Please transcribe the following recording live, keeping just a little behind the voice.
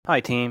Hi,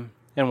 team.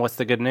 And what's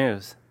the good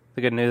news?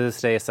 The good news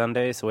is today is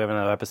Sunday, so we have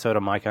another episode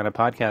of My Kind of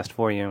Podcast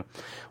for you.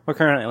 We're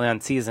currently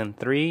on Season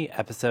 3,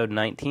 Episode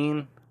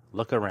 19,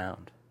 Look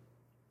Around.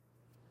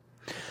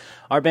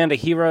 Our band of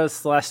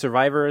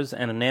heroes/survivors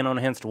and a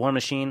nano-enhanced war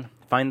machine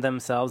find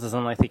themselves as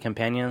unlikely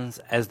companions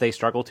as they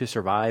struggle to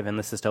survive in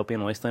this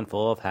dystopian wasteland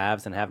full of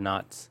haves and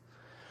have-nots.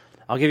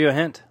 I'll give you a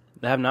hint.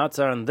 The have-nots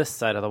are on this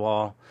side of the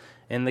wall,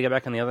 and they get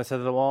back on the other side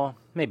of the wall,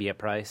 maybe a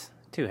price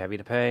too heavy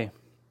to pay.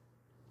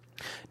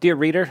 Dear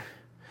reader,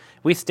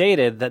 we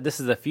stated that this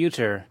is the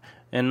future,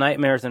 and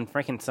nightmares and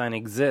Frankenstein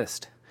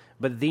exist.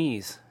 But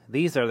these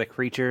are the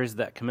creatures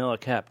that Camilla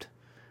kept,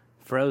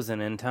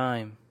 frozen in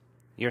time.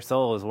 Your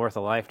soul is worth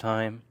a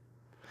lifetime.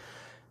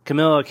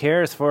 Camilla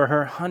cares for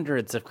her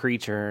hundreds of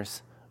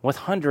creatures, with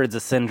hundreds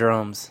of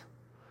syndromes.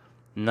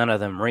 None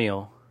of them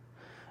real.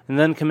 And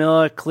then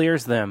Camilla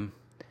clears them.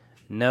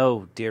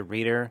 No, dear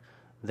reader,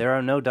 there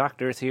are no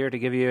doctors here to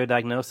give you a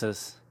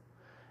diagnosis.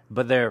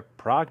 But their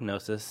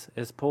prognosis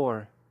is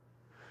poor.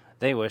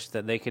 They wish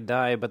that they could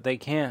die, but they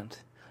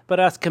can't. But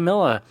ask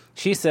Camilla.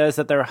 She says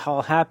that they're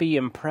all happy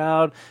and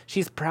proud.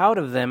 She's proud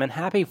of them and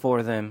happy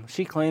for them.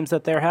 She claims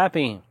that they're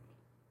happy.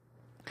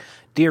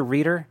 Dear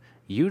reader,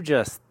 you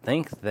just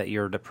think that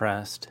you're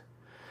depressed.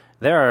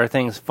 There are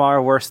things far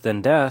worse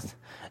than death.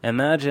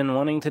 Imagine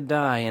wanting to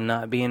die and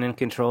not being in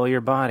control of your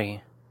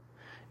body.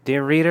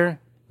 Dear reader,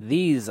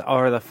 these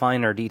are the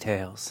finer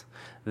details.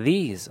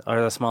 These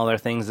are the smaller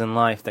things in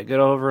life that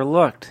get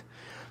overlooked.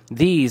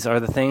 These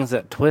are the things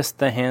that twist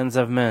the hands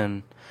of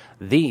men.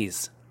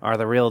 These are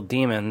the real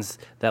demons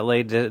these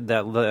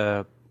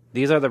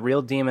are the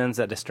real demons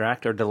that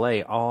distract or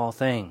delay all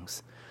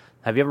things.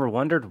 Have you ever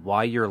wondered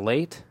why you're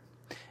late?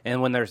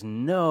 And when there's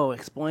no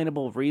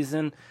explainable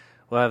reason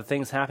of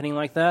things happening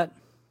like that?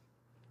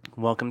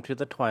 Welcome to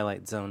the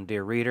Twilight Zone,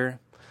 dear reader.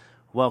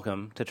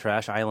 Welcome to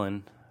Trash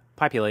Island.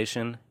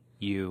 Population,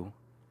 you.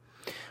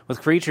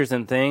 With creatures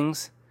and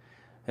things,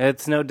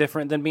 it's no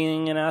different than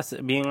being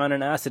on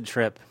an acid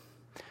trip.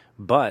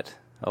 But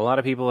a lot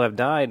of people have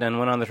died and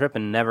went on the trip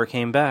and never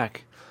came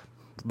back.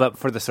 But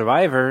for the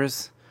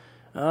survivors,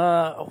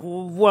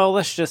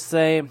 let's just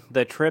say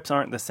the trips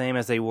aren't the same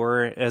as they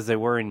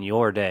were in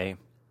your day.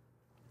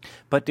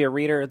 But dear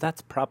reader,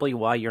 that's probably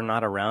why you're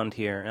not around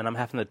here, and I'm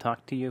having to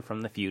talk to you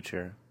from the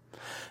future.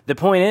 The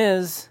point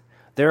is,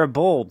 there are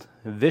bold,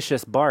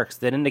 vicious barks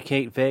that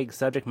indicate vague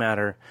subject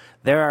matter.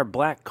 There are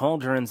black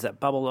cauldrons that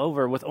bubble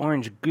over with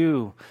orange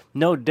goo,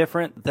 no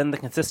different than the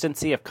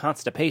consistency of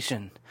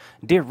constipation.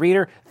 Dear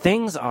reader,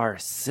 things are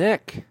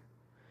sick.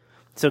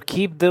 So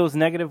keep those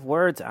negative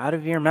words out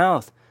of your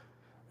mouth,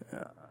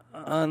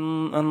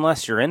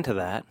 unless you're into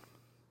that.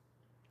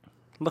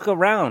 Look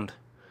around.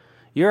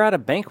 You're at a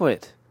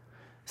banquet.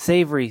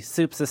 Savory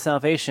soups of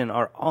salvation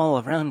are all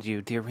around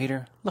you, dear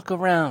reader. Look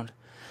around.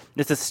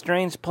 It's a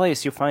strange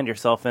place you find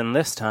yourself in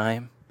this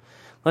time.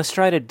 Let's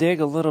try to dig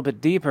a little bit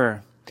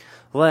deeper.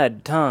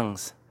 Lead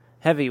tongues,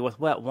 heavy with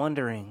wet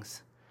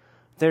wonderings.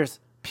 There's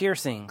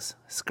piercings,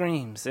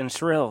 screams, and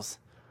shrills.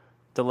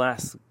 The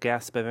last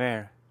gasp of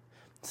air.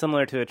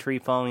 Similar to a tree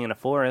falling in a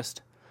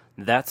forest.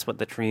 That's what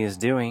the tree is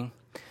doing.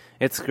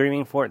 It's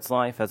screaming for its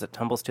life as it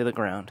tumbles to the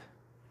ground.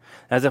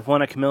 As if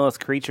one of Camilla's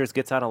creatures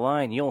gets out of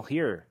line, you'll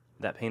hear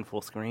that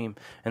painful scream,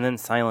 and then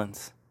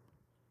silence.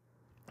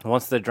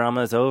 Once the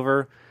drama is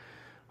over,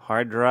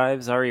 hard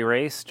drives are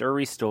erased or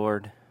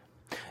restored.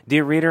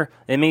 Dear reader,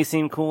 it may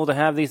seem cool to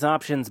have these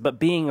options, but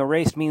being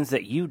erased means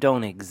that you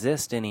don't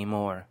exist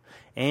anymore.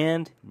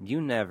 And you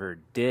never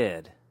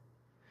did.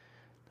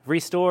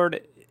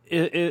 Restored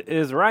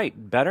is right.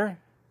 Better?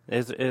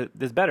 Is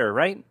better,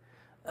 right?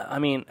 I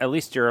mean, at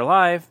least you're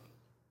alive.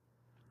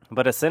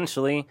 But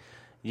essentially,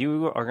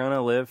 you are going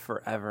to live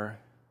forever.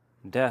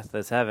 Death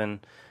is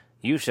heaven.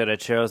 You should have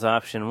chose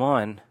option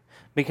 1.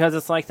 Because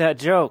it's like that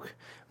joke.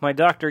 My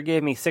doctor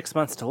gave me 6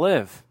 months to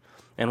live.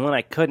 And when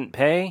I couldn't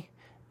pay,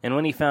 and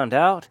when he found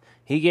out,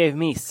 he gave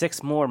me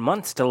 6 more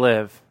months to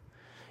live.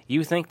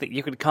 You think that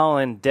you could call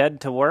in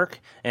dead to work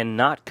and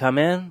not come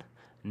in?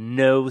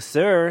 No,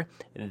 sir.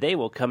 They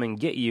will come and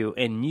get you,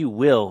 and you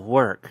will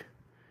work.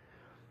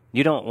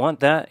 You don't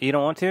want that? You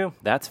don't want to?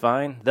 That's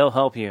fine. They'll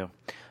help you.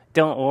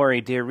 Don't worry,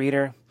 dear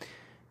reader.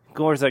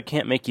 Gorza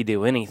can't make you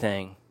do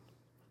anything.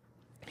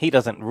 He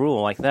doesn't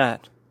rule like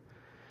that.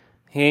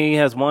 He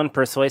has one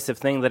persuasive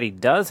thing that he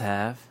does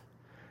have.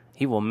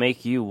 He will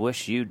make you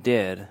wish you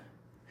did.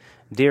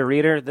 Dear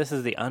reader, this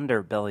is the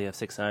underbelly of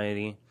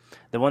society,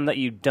 the one that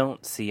you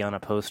don't see on a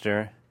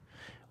poster.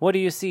 What do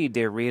you see,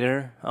 dear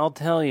reader? I'll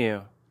tell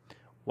you.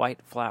 White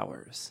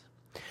flowers.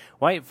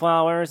 White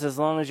flowers as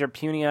long as your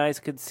puny eyes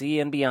could see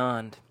and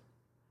beyond.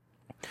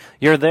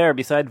 You're there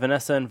beside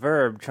Vanessa and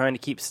Verb trying to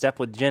keep step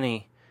with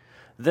Jenny.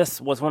 This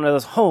was one of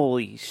those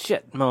holy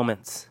shit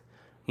moments.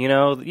 You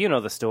know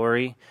the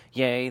story.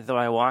 Yea, though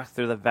I walk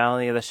through the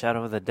valley of the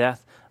shadow of the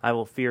death, I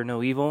will fear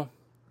no evil.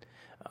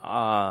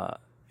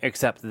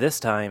 Except this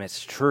time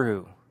it's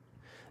true.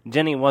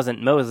 Jenny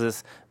wasn't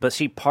Moses, but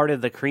she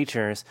parted the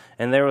creatures,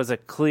 and there was a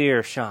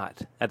clear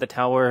shot at the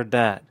Tower of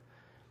Death.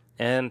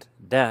 And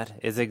that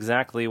is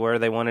exactly where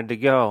they wanted to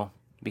go,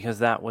 because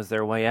that was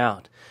their way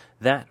out.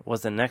 That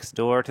was the next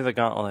door to the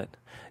gauntlet.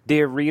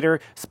 Dear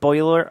reader,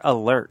 spoiler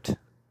alert.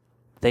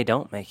 They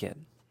don't make it.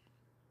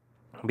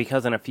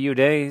 Because in a few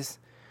days,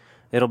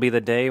 it'll be the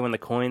day when the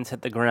coins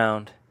hit the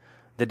ground.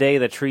 The day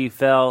the tree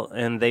fell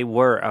and they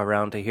were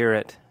around to hear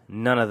it.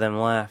 None of them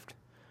laughed.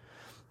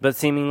 But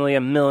seemingly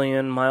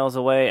 1,000,000 miles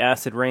away,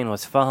 acid rain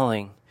was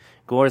falling.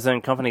 Gorza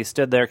and company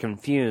stood there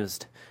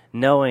confused,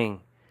 knowing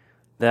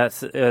that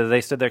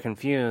they stood there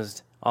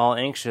confused, all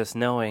anxious,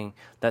 knowing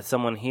that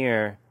someone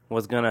here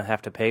was going to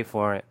have to pay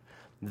for it.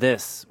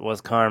 This was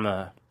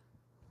karma.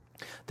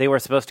 They were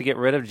supposed to get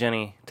rid of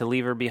Jenny, to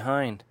leave her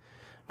behind.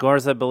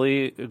 Gorza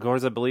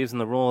believes in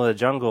the rule of the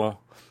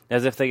jungle,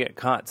 as if they get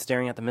caught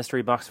staring at the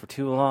mystery box for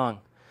too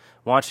long,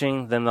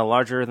 watching the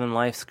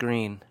larger-than-life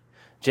screen.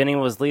 Jenny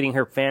was leading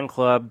her fan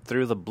club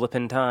through the blip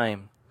in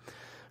time.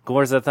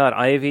 Gorza thought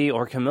Ivy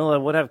or Camilla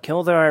would have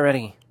killed her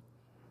already.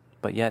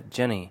 But yet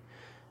Jenny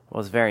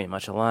was very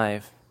much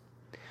alive.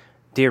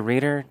 Dear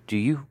reader, do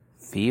you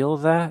feel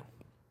that?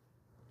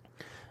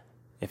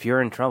 If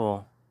you're in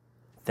trouble,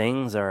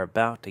 things are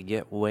about to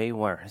get way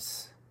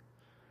worse.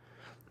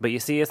 But you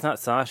see, it's not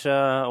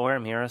Sasha or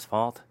Amira's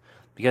fault,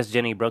 because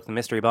Jenny broke the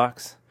mystery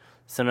box,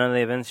 so none of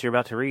the events you're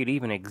about to read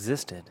even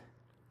existed.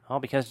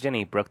 All because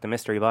Jenny broke the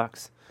mystery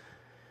box.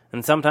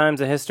 And sometimes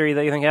the history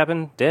that you think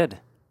happened did,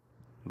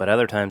 but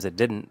other times it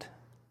didn't.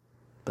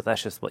 But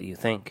that's just what you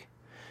think.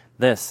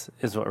 This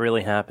is what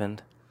really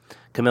happened.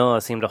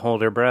 Camilla seemed to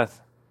hold her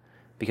breath,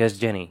 because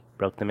Jenny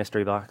broke the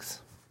mystery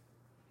box.